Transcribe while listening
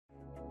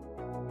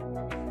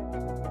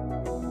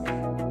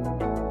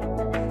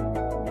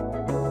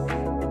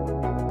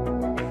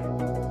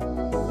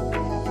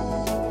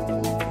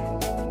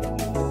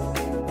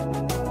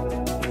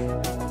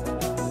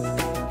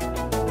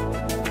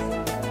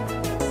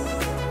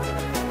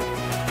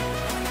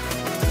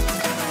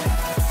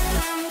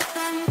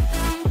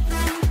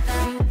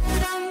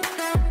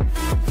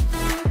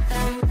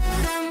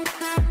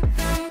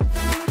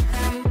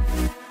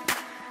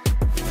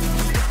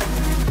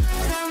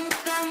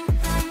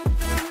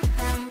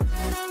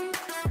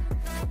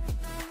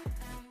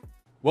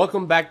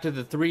Welcome back to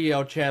the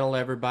 3L channel,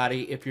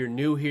 everybody. If you're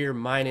new here,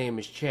 my name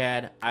is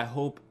Chad. I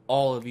hope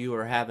all of you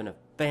are having a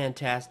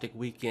fantastic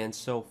weekend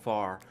so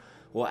far.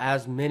 Well,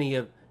 as many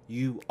of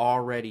you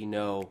already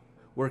know,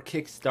 we're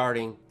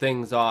kickstarting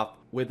things off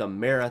with a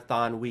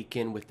marathon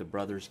weekend with the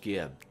Brothers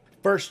Gibb.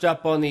 First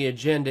up on the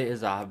agenda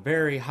is a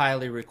very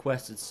highly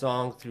requested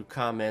song through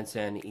comments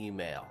and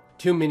email.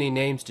 Too many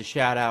names to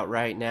shout out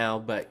right now,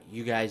 but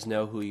you guys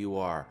know who you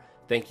are.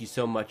 Thank you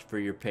so much for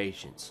your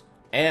patience.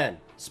 And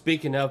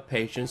speaking of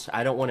patience,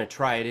 I don't want to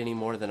try it any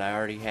more than I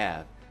already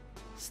have.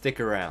 Stick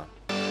around.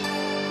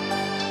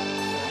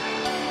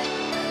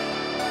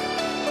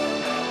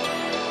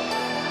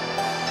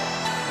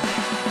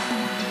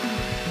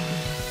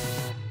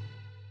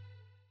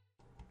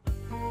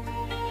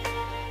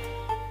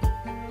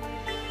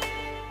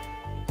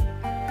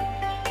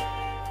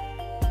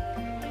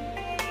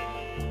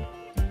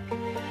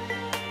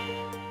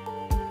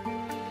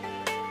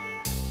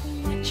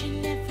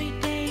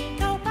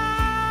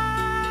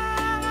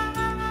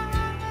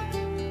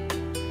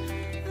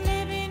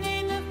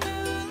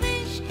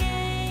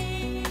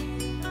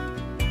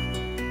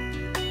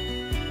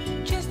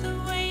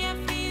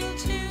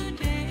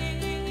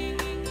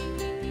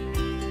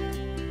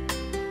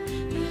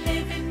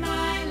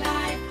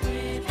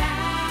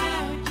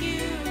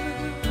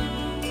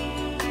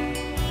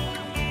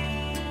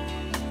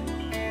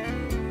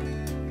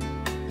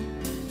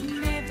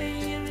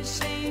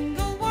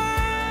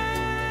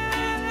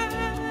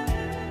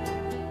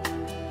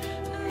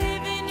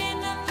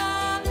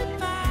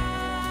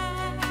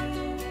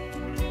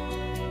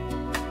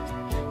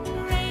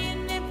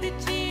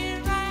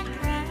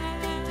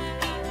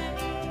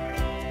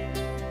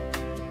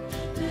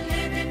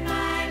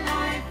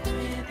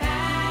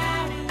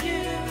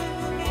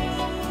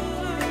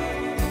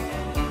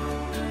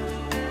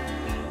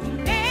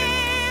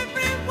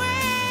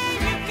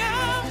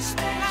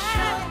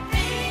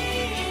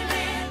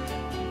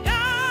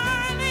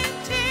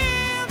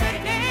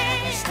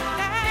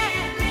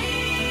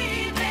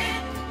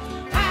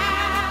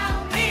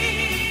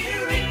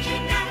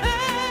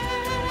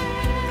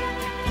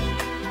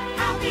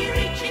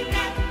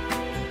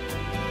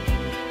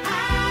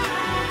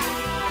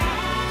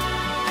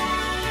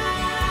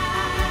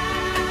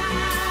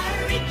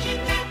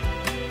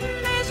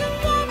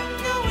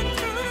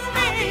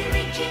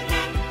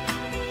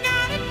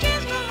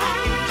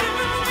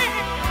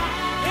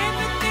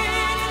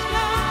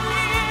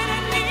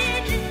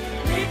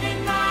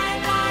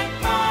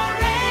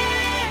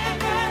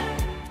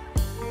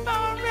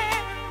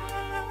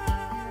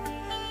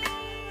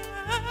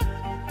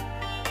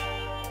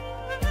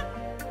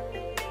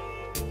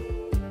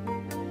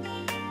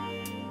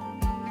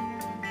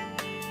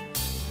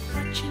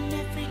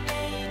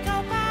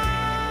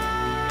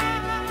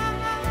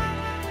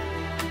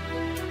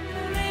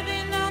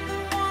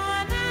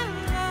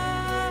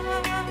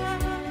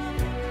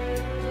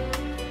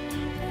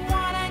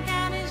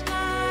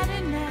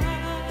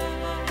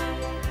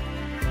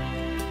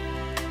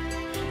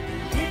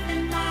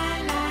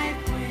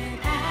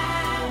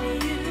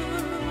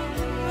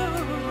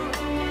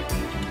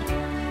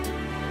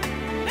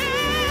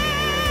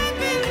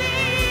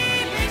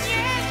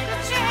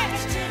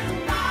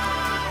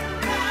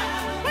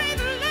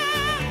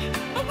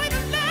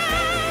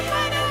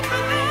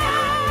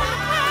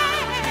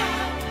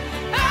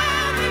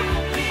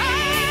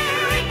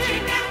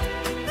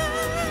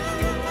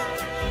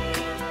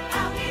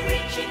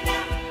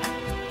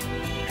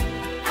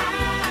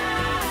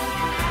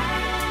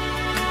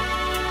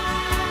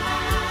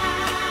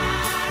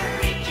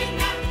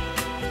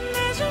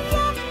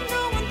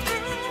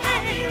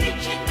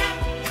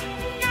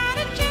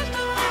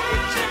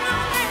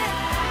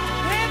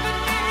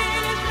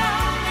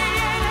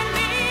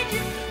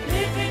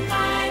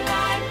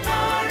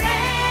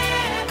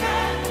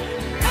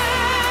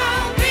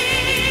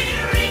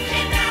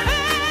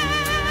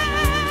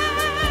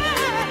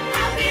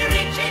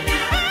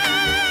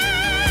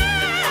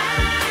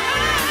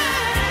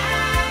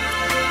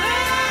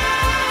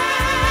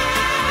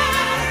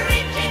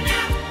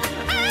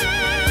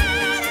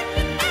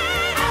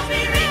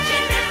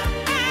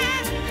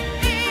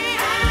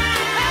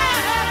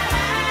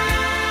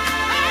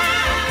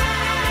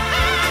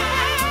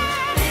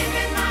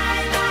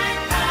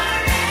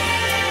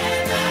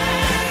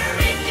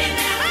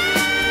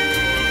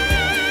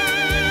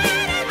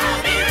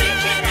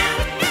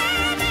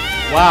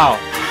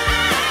 Wow.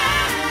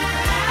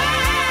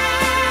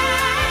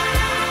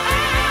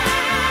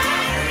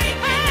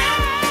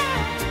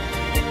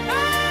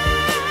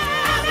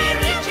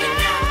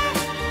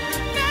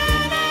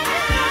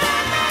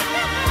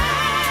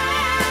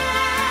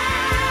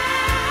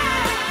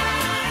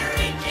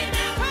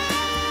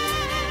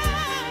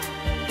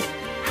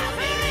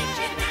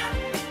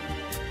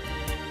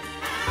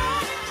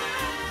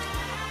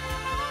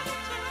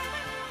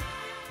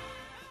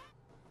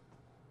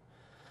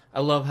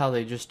 I love how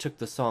they just took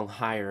the song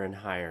higher and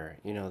higher.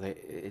 You know,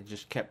 it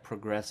just kept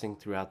progressing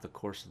throughout the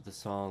course of the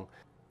song.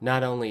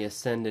 not only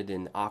ascended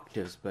in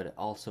octaves, but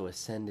also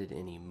ascended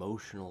in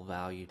emotional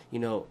value. You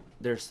know,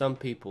 there's some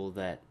people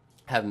that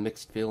have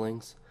mixed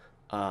feelings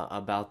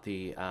about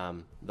the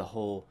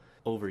whole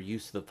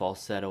overuse of the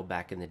falsetto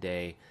back in the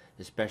day,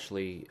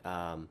 especially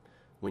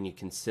when you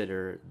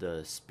consider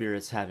the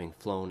Spirits Having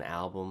Flown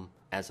album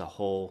as a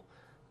whole.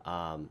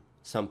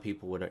 Some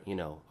people would,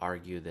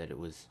 argue that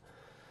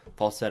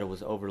falsetto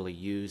was overly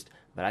used,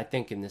 but I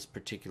think in this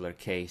particular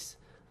case,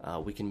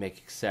 we can make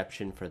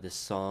exception for this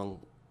song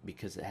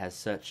because it has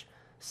such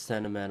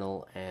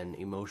sentimental and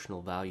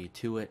emotional value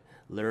to it,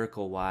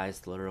 lyrical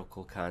wise,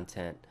 lyrical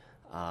content,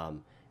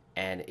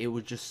 and it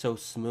was just so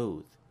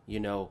smooth.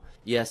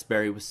 Yes,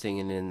 Barry was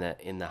singing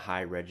in the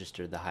high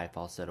register, the high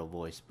falsetto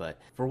voice, but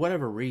for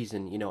whatever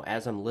reason,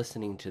 as I'm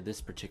listening to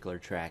this particular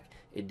track,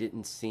 it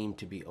didn't seem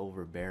to be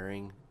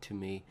overbearing to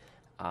me,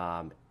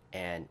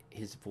 and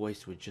his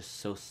voice was just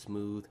so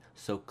smooth,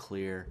 so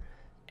clear,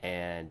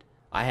 and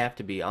I have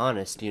to be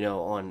honest,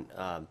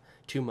 on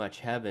Too Much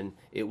Heaven,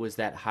 it was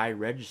that high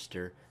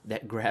register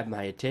that grabbed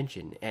my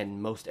attention,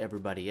 and most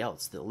everybody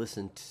else that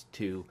listened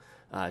to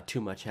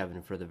Too Much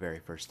Heaven for the very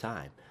first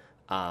time.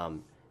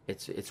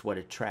 It's what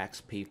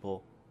attracts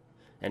people,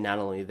 and not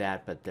only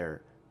that, but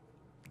their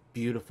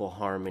beautiful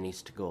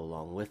harmonies to go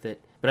along with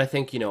it. But I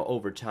think,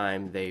 over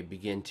time they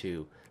begin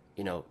to,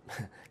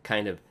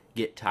 kind of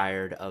get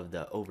tired of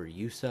the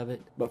overuse of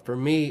it. But for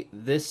me,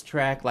 this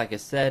track, like I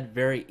said,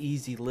 very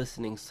easy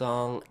listening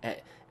song.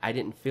 I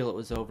didn't feel it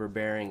was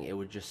overbearing. It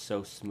was just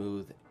so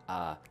smooth.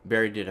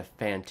 Barry did a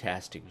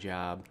fantastic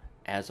job,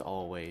 as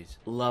always.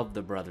 Love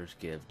the Brothers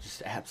Gibb.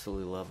 Just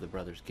absolutely love the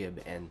Brothers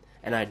Gibb.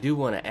 And I do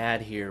want to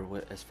add here,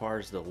 as far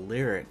as the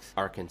lyrics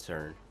are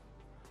concerned,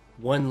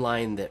 one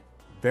line that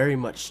very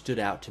much stood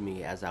out to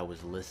me as I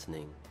was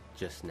listening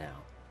just now.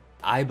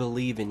 I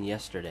believe in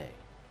yesterday.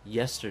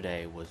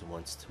 Yesterday was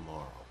once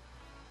tomorrow.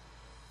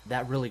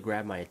 That really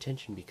grabbed my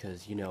attention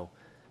because,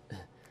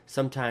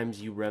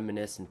 sometimes you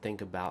reminisce and think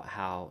about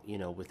how,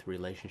 with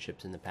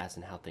relationships in the past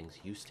and how things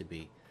used to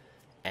be.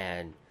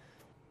 And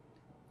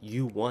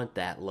you want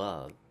that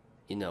love.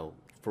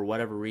 For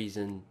whatever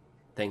reason,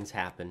 things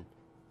happen.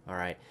 All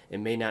right. It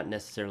may not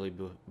necessarily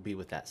be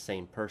with that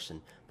same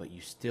person, but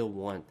you still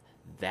want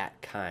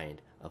that kind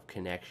of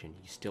connection.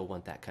 You still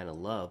want that kind of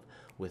love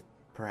with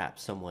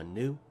perhaps someone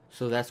new.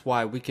 So that's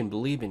why we can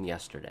believe in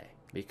yesterday,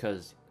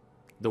 because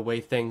the way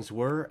things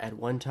were at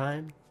one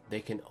time, they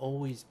can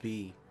always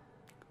be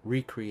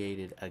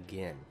recreated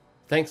again.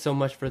 Thanks so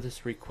much for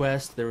this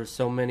request. There were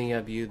so many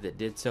of you that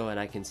did so, and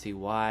I can see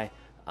why.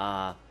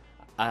 I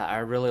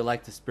really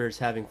like the Spirits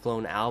Having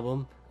Flown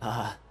album,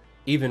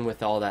 even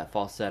with all that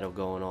falsetto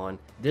going on.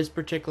 This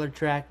particular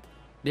track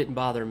didn't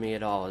bother me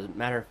at all. As a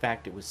matter of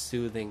fact, it was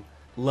soothing.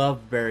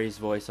 Loved Barry's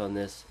voice on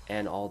this,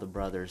 and all the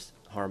brothers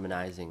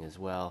harmonizing as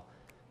well.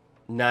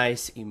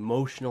 Nice,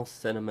 emotional,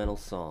 sentimental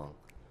song.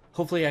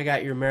 Hopefully I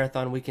got your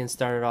marathon weekend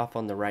started off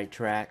on the right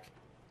track.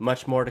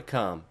 Much more to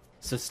come,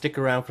 so stick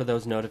around for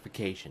those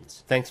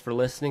notifications. Thanks for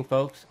listening,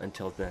 folks.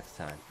 Until next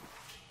time.